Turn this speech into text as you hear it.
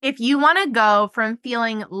If you want to go from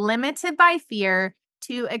feeling limited by fear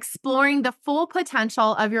to exploring the full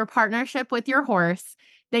potential of your partnership with your horse,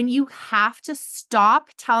 then you have to stop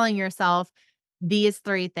telling yourself these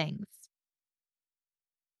three things.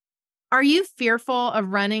 Are you fearful of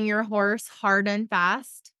running your horse hard and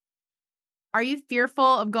fast? Are you fearful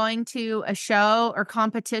of going to a show or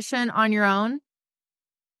competition on your own?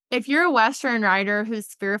 If you're a Western rider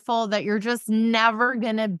who's fearful that you're just never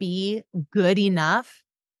going to be good enough,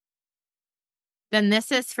 then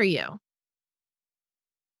this is for you.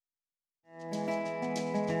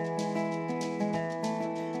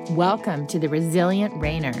 Welcome to the Resilient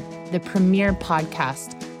Reiner, the premier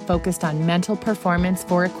podcast focused on mental performance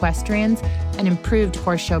for equestrians and improved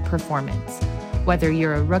horse show performance. Whether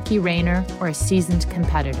you're a rookie reiner or a seasoned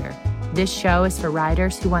competitor, this show is for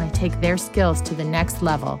riders who want to take their skills to the next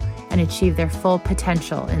level and achieve their full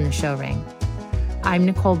potential in the show ring. I'm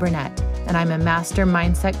Nicole Burnett, and I'm a master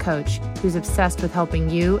mindset coach who's obsessed with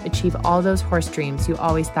helping you achieve all those horse dreams you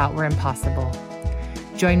always thought were impossible.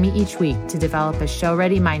 Join me each week to develop a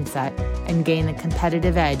show-ready mindset and gain the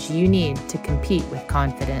competitive edge you need to compete with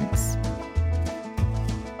confidence.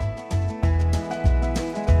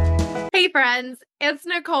 Hey friends, it's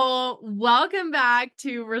Nicole. Welcome back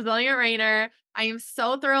to Resilient Reiner. I am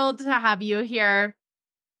so thrilled to have you here.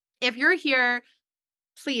 If you're here,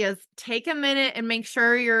 please take a minute and make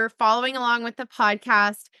sure you're following along with the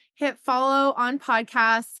podcast. Hit follow on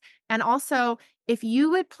podcasts. And also, if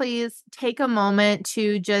you would please take a moment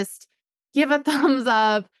to just give a thumbs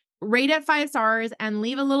up, rate it 5 stars, and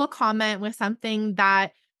leave a little comment with something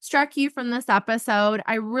that struck you from this episode.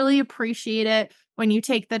 I really appreciate it when you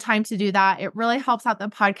take the time to do that. It really helps out the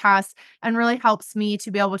podcast and really helps me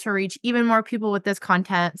to be able to reach even more people with this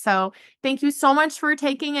content. So thank you so much for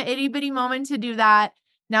taking an itty bitty moment to do that.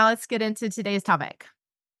 Now let's get into today's topic.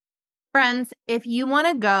 Friends, if you want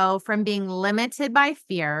to go from being limited by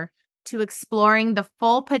fear to exploring the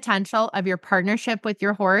full potential of your partnership with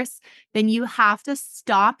your horse, then you have to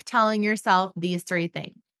stop telling yourself these 3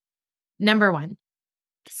 things. Number 1,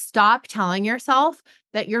 stop telling yourself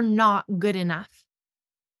that you're not good enough.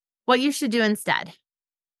 What you should do instead,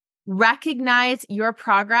 recognize your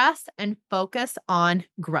progress and focus on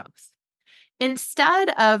growth. Instead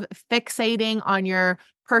of fixating on your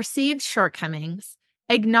perceived shortcomings,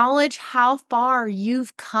 acknowledge how far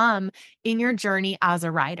you've come in your journey as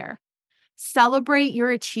a rider. Celebrate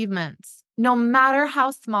your achievements, no matter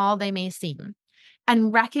how small they may seem,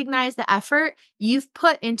 and recognize the effort you've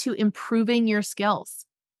put into improving your skills.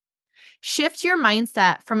 Shift your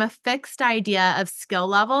mindset from a fixed idea of skill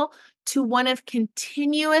level to one of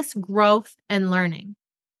continuous growth and learning.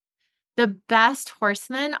 The best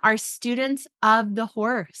horsemen are students of the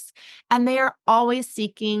horse, and they are always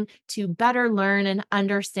seeking to better learn and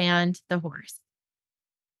understand the horse.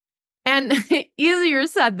 And easier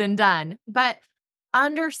said than done, but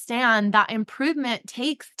understand that improvement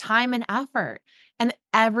takes time and effort, and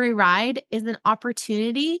every ride is an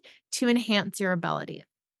opportunity to enhance your ability.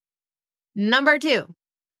 Number 2,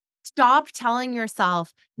 stop telling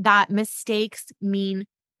yourself that mistakes mean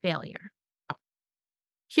failure.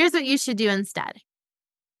 Here's what you should do instead.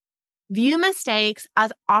 View mistakes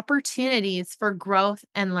as opportunities for growth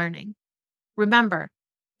and learning. Remember,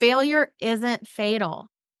 failure isn't fatal.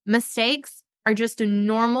 Mistakes are just a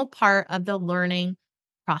normal part of the learning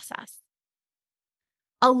process.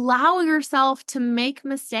 Allow yourself to make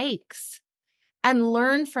mistakes and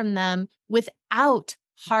learn from them without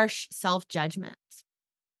harsh self-judgment.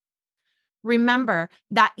 Remember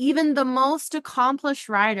that even the most accomplished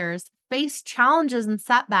riders face challenges and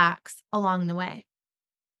setbacks along the way.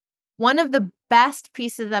 One of the best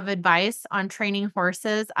pieces of advice on training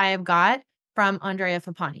horses I have got from Andrea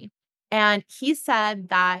Fappani. And he said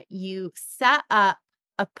that you set up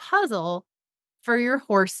a puzzle for your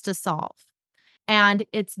horse to solve, and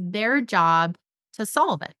it's their job to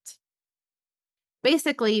solve it.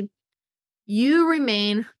 Basically, you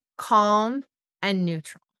remain calm and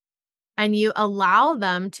neutral, and you allow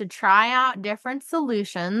them to try out different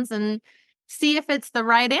solutions and see if it's the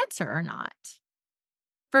right answer or not.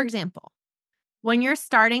 For example, when you're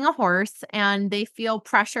starting a horse and they feel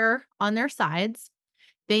pressure on their sides,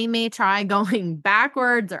 they may try going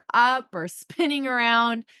backwards or up or spinning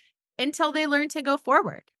around until they learn to go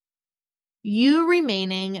forward. You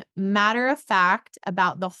remaining matter of fact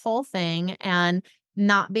about the whole thing and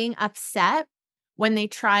not being upset when they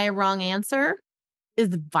try a wrong answer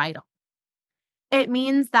is vital. It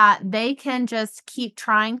means that they can just keep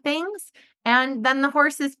trying things, and then the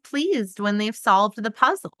horse is pleased when they've solved the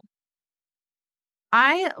puzzle.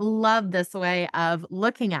 I love this way of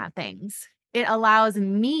looking at things. It allows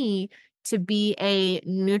me to be a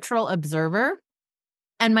neutral observer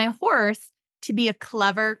and my horse to be a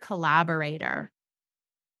clever collaborator.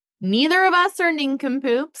 Neither of us are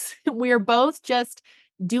nincompoops. We're both just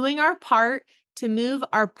doing our part to move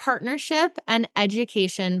our partnership and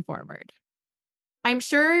education forward. I'm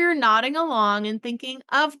sure you're nodding along and thinking,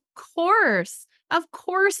 of course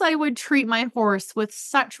I would treat my horse with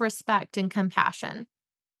such respect and compassion.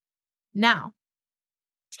 Now,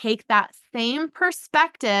 take that same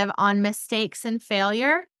perspective on mistakes and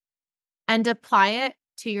failure and apply it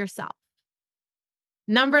to yourself.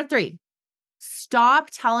 Number 3, stop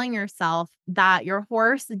telling yourself that your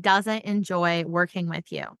horse doesn't enjoy working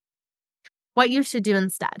with you. What you should do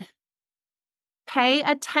instead, pay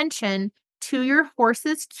attention to your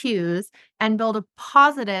horse's cues and build a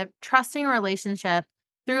positive, trusting relationship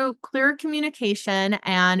through clear communication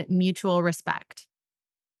and mutual respect.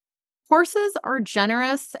 Horses are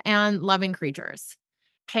generous and loving creatures.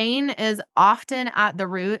 Pain is often at the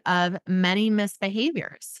root of many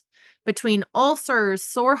misbehaviors. Between ulcers,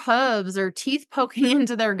 sore hooves, or teeth poking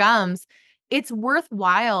into their gums, it's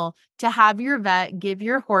worthwhile to have your vet give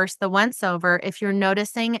your horse the once over if you're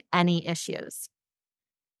noticing any issues.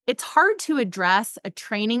 It's hard to address a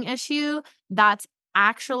training issue that's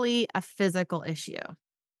actually a physical issue.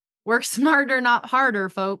 Work smarter, not harder,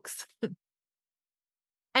 folks.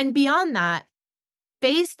 And beyond that,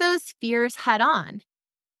 face those fears head on.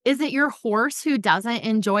 Is it your horse who doesn't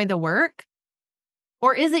enjoy the work?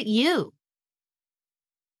 Or is it you?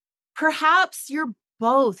 Perhaps you're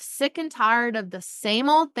both sick and tired of the same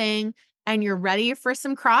old thing and you're ready for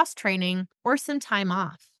some cross training or some time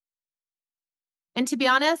off. And to be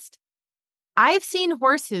honest, I've seen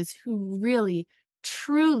horses who really,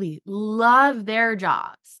 truly love their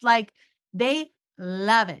jobs. Like they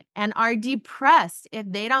love it and are depressed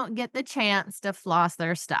if they don't get the chance to floss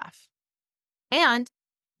their stuff. And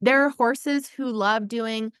there are horses who love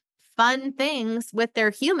doing fun things with their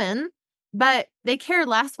human, but they care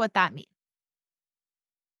less what that means.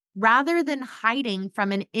 Rather than hiding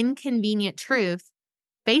from an inconvenient truth,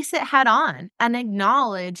 face it head on and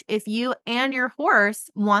acknowledge if you and your horse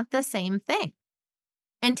want the same thing.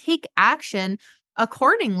 And take action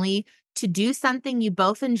accordingly to do something you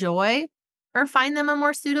both enjoy or find them a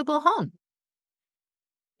more suitable home.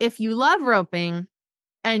 If you love roping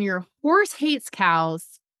and your horse hates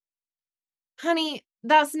cows, honey,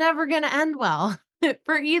 that's never going to end well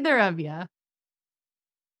for either of you.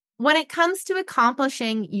 When it comes to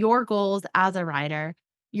accomplishing your goals as a rider,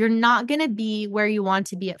 you're not going to be where you want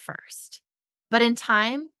to be at first. But in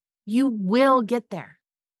time, you will get there.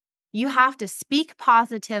 You have to speak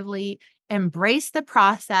positively, embrace the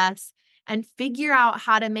process, and figure out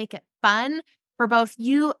how to make it fun for both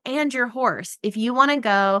you and your horse if you want to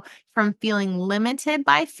go from feeling limited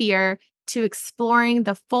by fear to exploring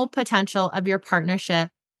the full potential of your partnership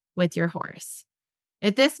with your horse.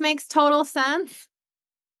 If this makes total sense,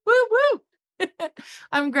 woo woo,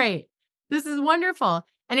 I'm great. This is wonderful.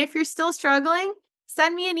 And if you're still struggling,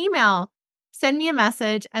 send me an email, send me a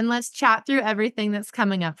message, and let's chat through everything that's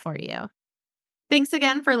coming up for you. Thanks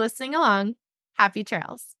again for listening along. Happy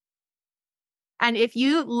trails. And if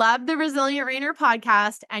you love the Resilient Rainer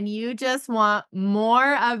podcast and you just want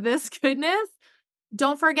more of this goodness,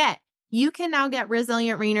 don't forget, you can now get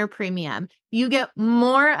Resilient Rainer Premium. You get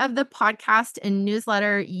more of the podcast and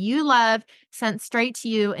newsletter you love sent straight to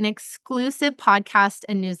you in exclusive podcast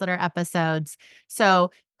and newsletter episodes.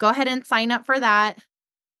 So go ahead and sign up for that.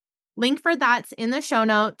 Link for that's in the show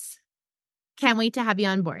notes. Can't wait to have you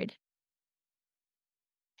on board.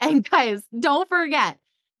 And guys, don't forget,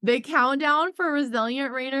 the countdown for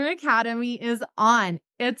Resilient Rainer Academy is on.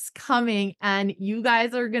 It's coming and you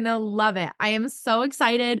guys are going to love it. I am so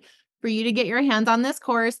excited for you to get your hands on this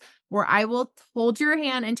course where I will hold your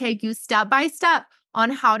hand and take you step by step on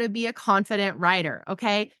how to be a confident rider.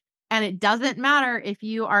 Okay. And it doesn't matter if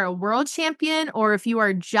you are a world champion or if you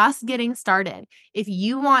are just getting started. If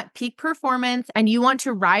you want peak performance and you want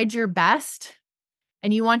to ride your best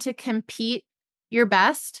and you want to compete your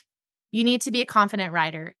best, you need to be a confident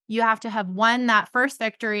rider. You have to have won that first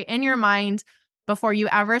victory in your mind before you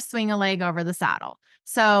ever swing a leg over the saddle.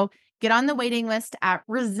 So get on the waiting list at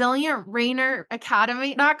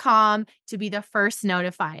resilientraineracademy.com to be the first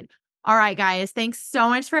notified. All right, guys, thanks so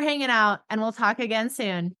much for hanging out and we'll talk again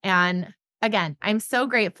soon. And again, I'm so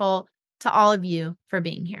grateful to all of you for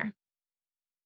being here.